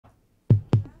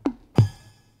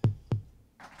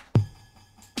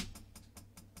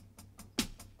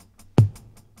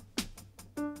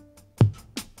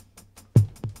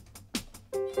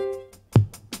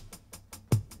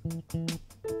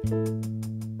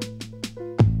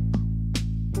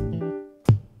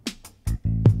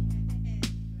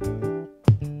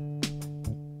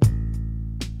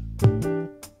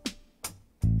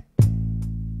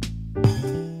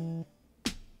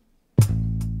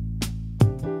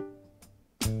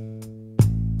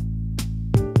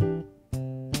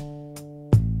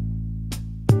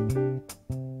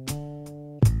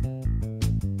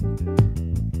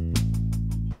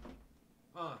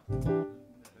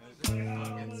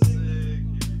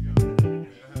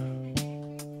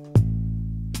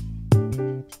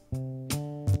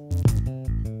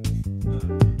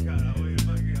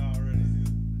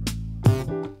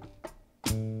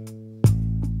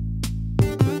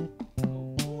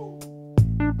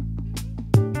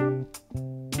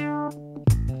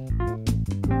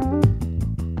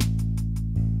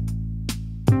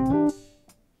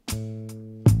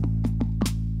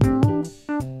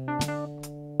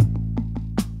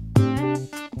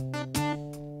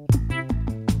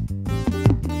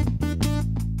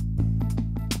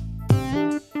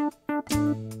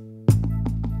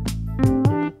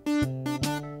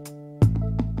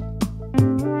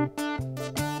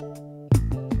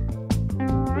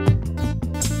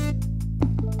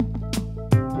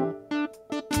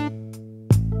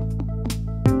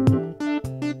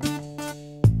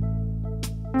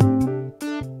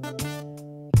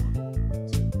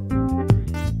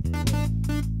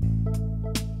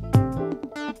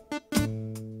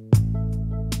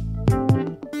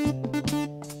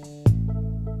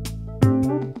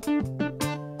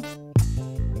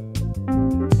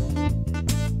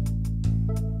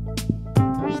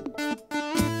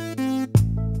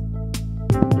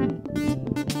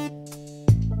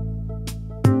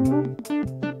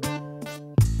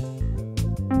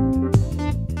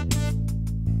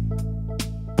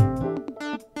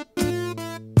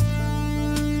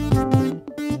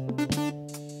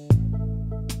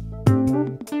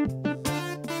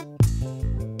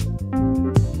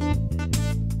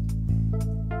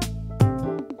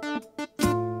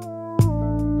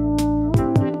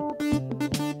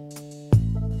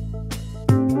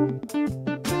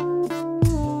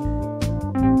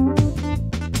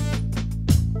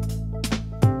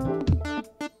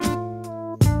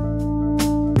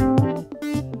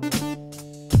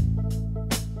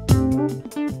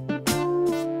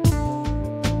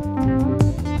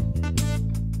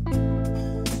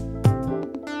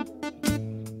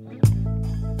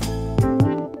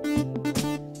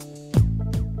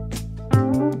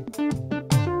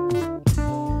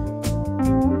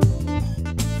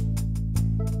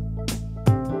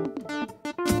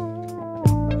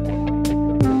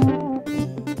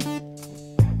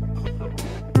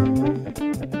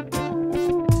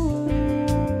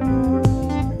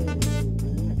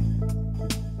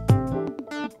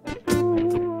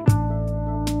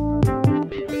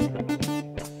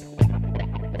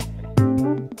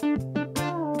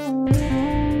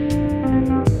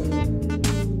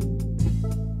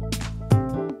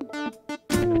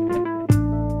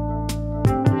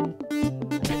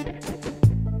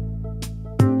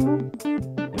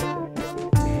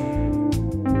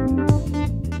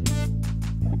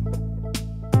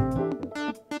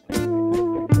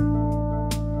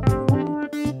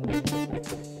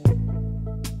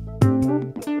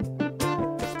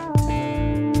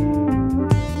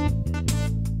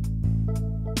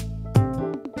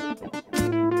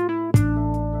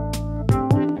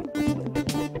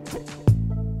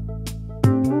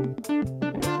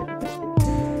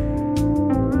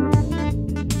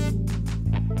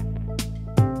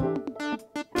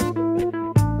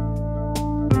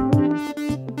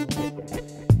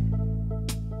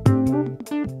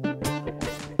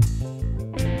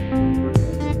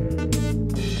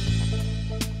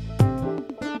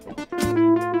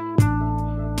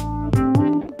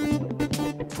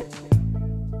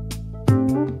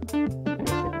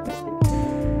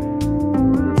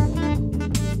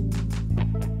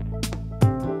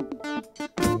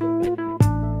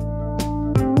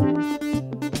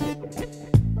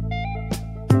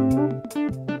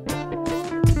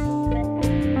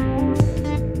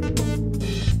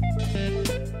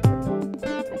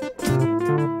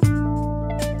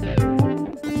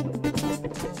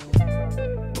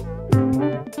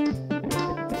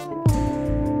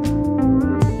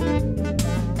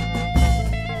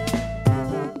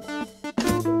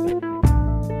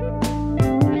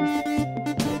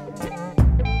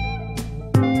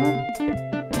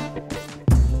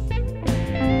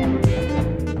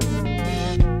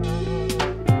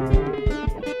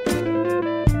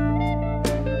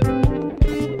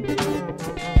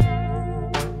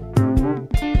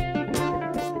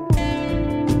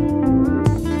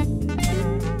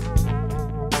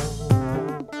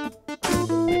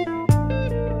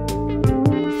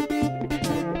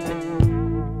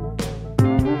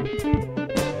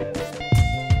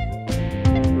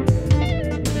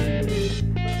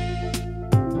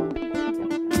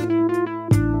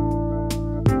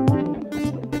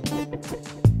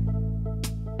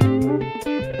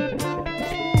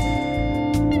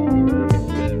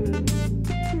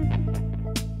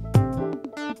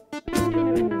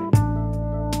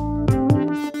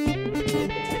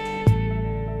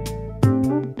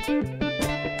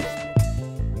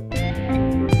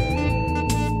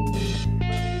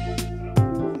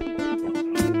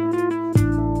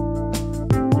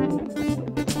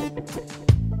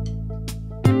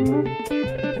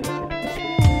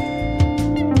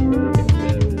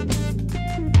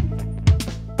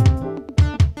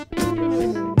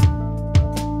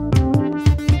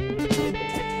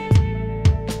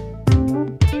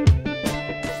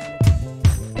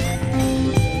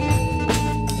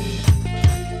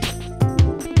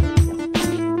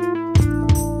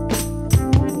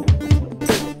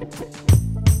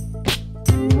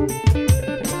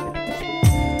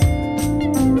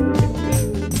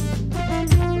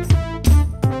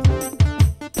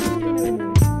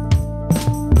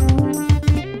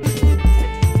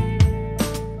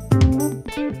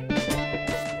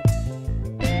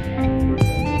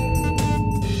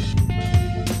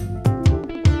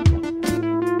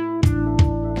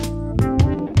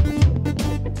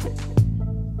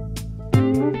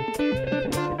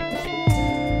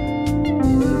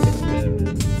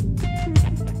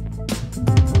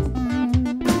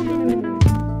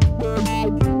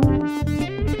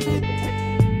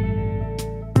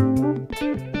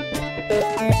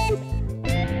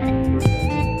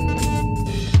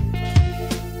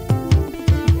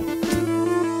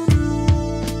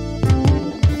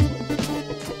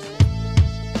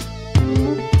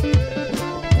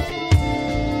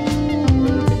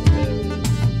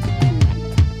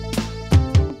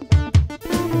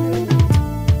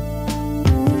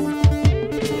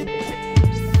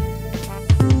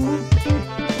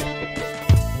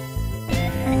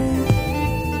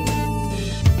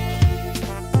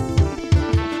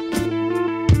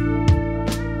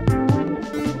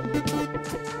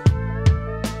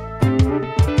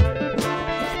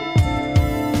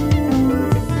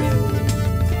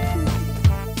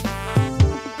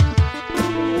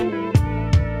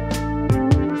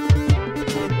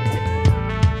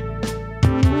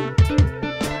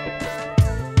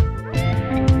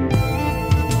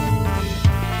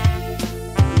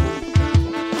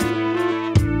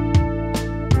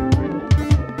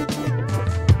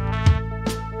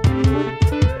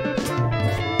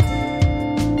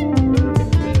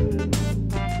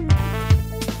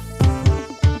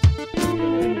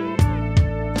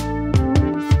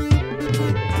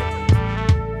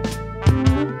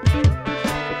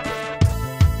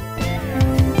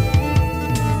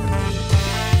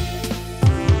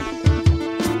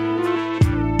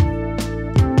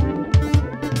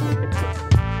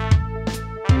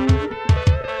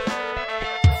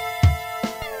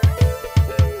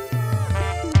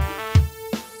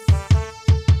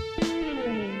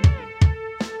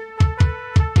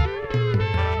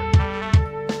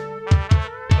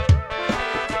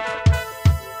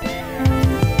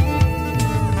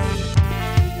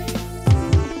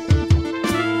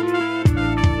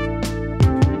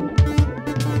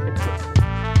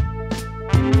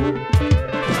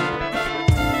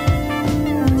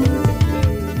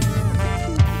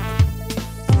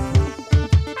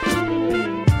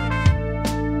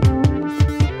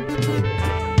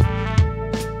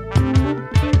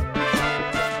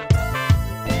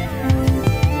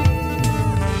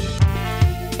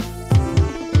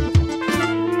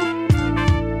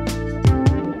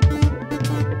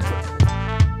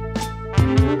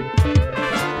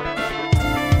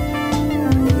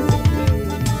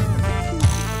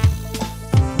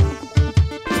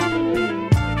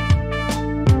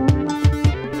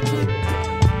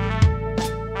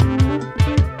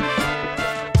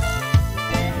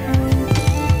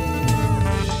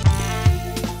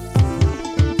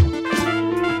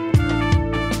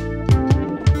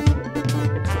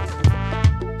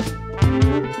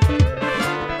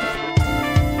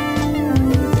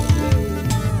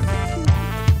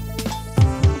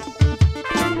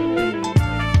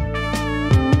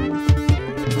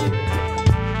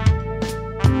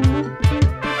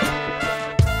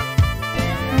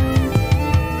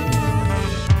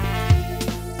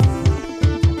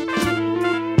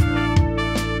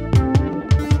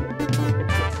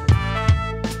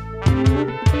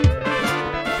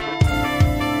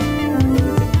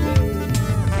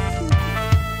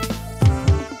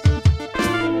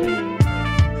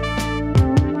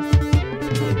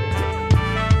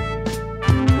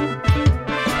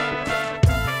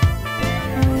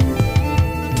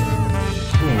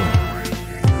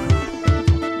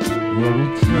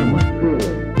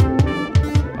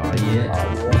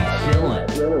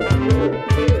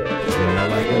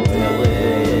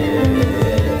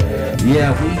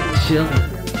Yeah, we chillin'.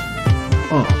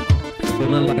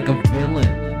 Feeling like a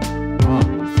villain.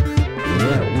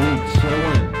 Yeah, we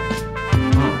chillin'.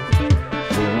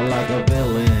 Feeling like a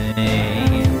villain.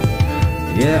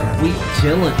 Yeah, we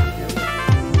chillin'.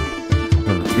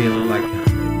 Feeling like,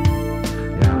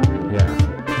 yeah,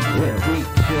 we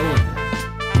chillin'.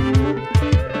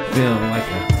 Feeling like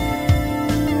a,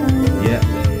 yeah,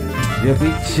 we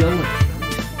chillin'.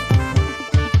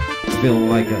 Feeling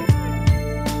like a,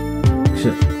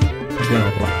 shit,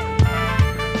 feeling like.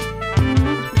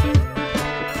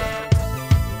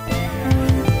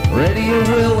 Ready and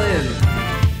willin'.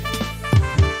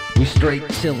 We straight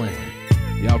chillin'.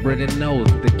 Y'all already know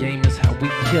the game is how we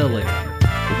kill it.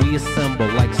 We assemble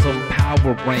like some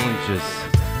Power Rangers.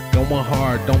 Going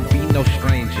hard, don't be no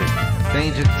stranger.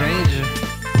 Danger, danger.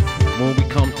 When we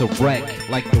come to wreck,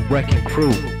 like the wrecking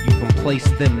crew, you can place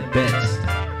them bets.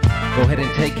 Go ahead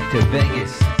and take it to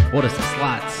Vegas. What is the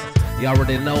slots? You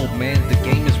already know, man, the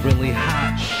game is really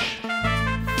hot. Shh.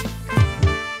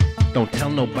 Don't tell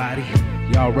nobody.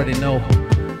 You already know,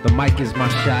 the mic is my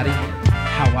shotty.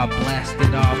 How I blast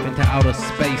it off into outer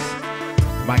space.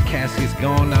 My casket's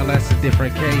gone, now that's a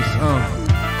different case,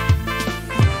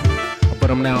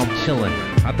 But now I'm chillin'.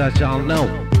 I thought y'all know,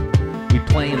 we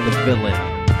playing the villain.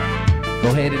 Go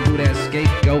ahead and do that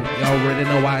scapegoat. Y'all already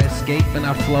know I escape and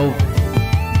I flow.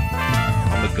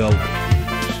 I'm the GOAT.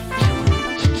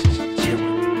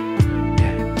 Chillin',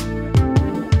 yeah.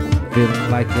 Feeling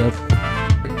like a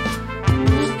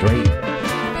straight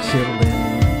chillin'.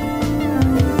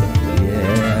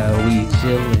 Yeah, we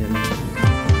chillin'.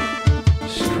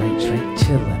 Straight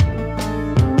chillin'.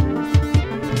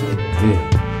 Yeah.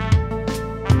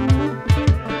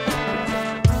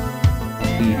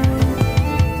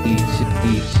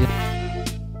 Eat shit.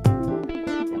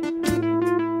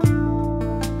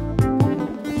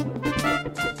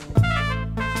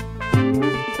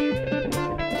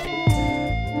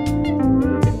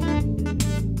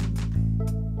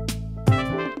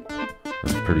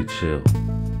 That's pretty chill.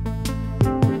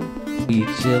 We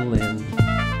chillin'.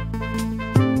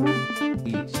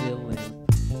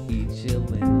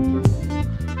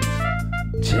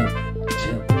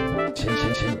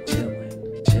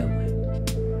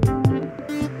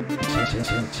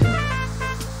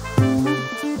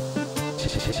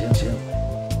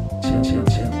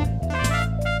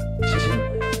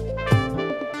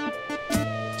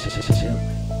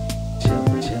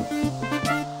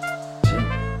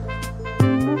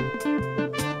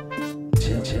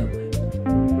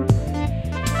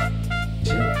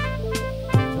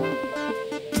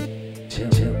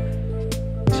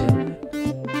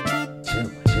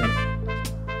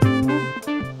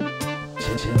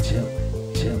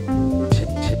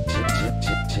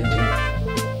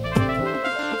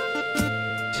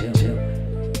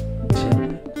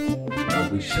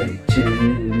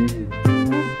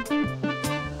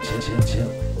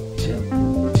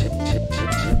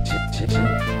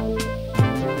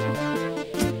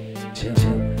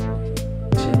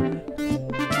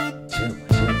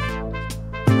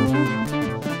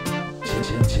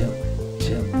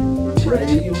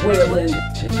 Ready and willin'.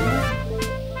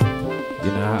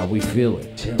 You know how we feel it.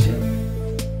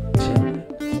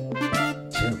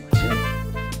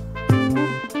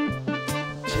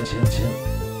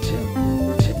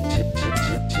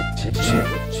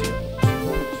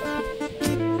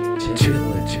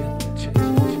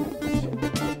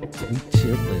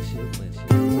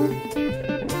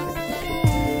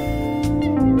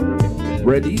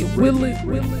 Ready and willin'.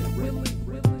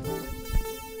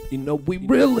 You know we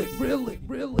really.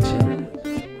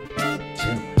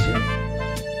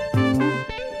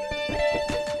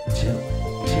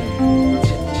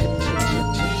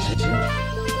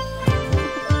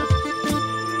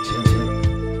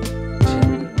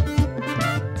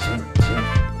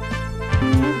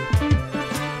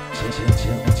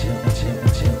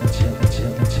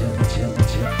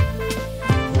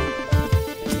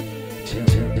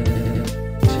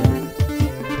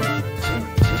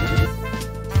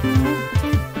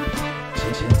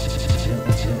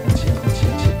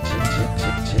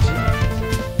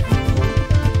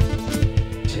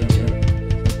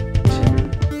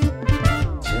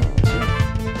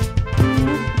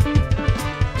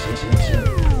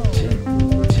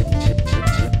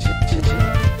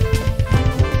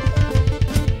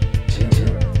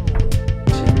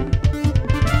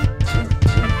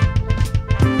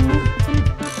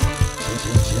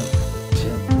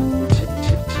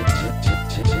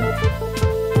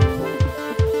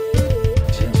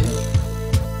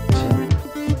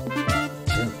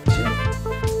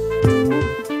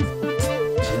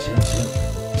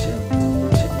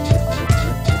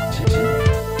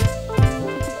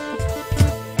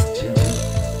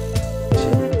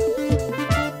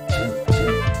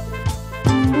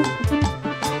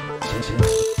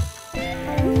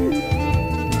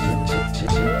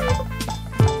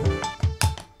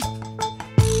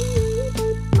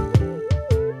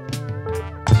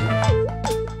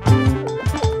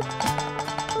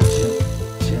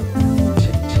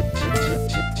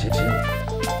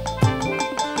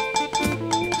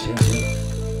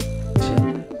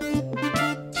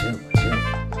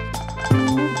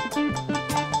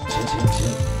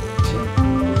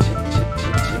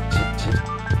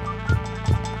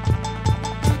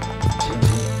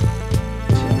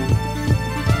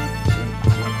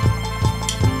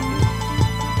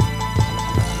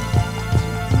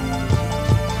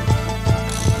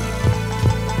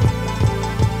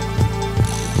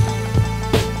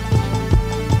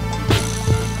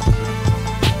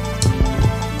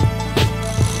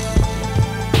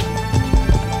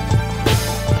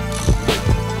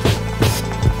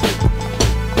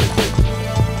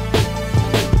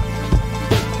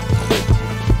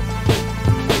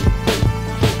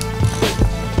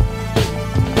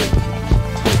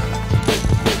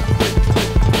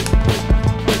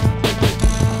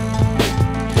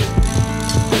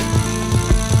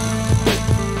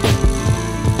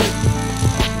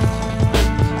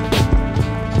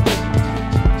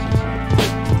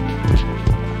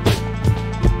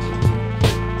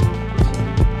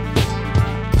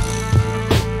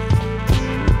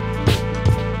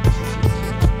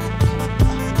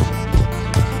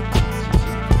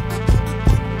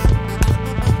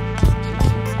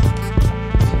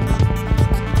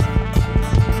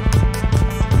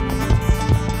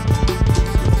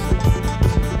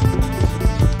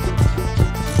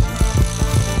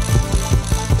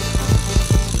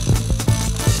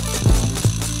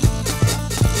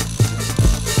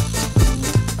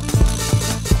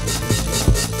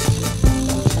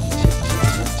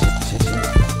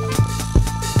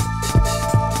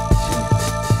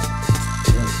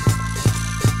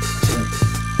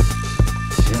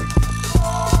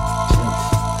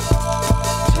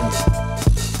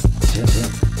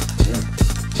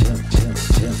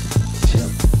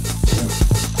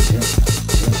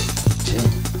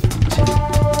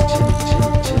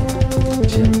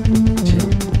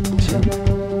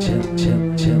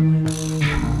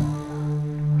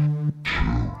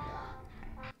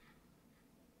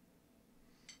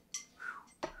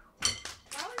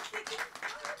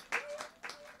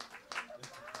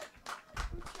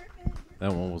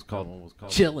 That one was called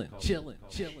Chillin'.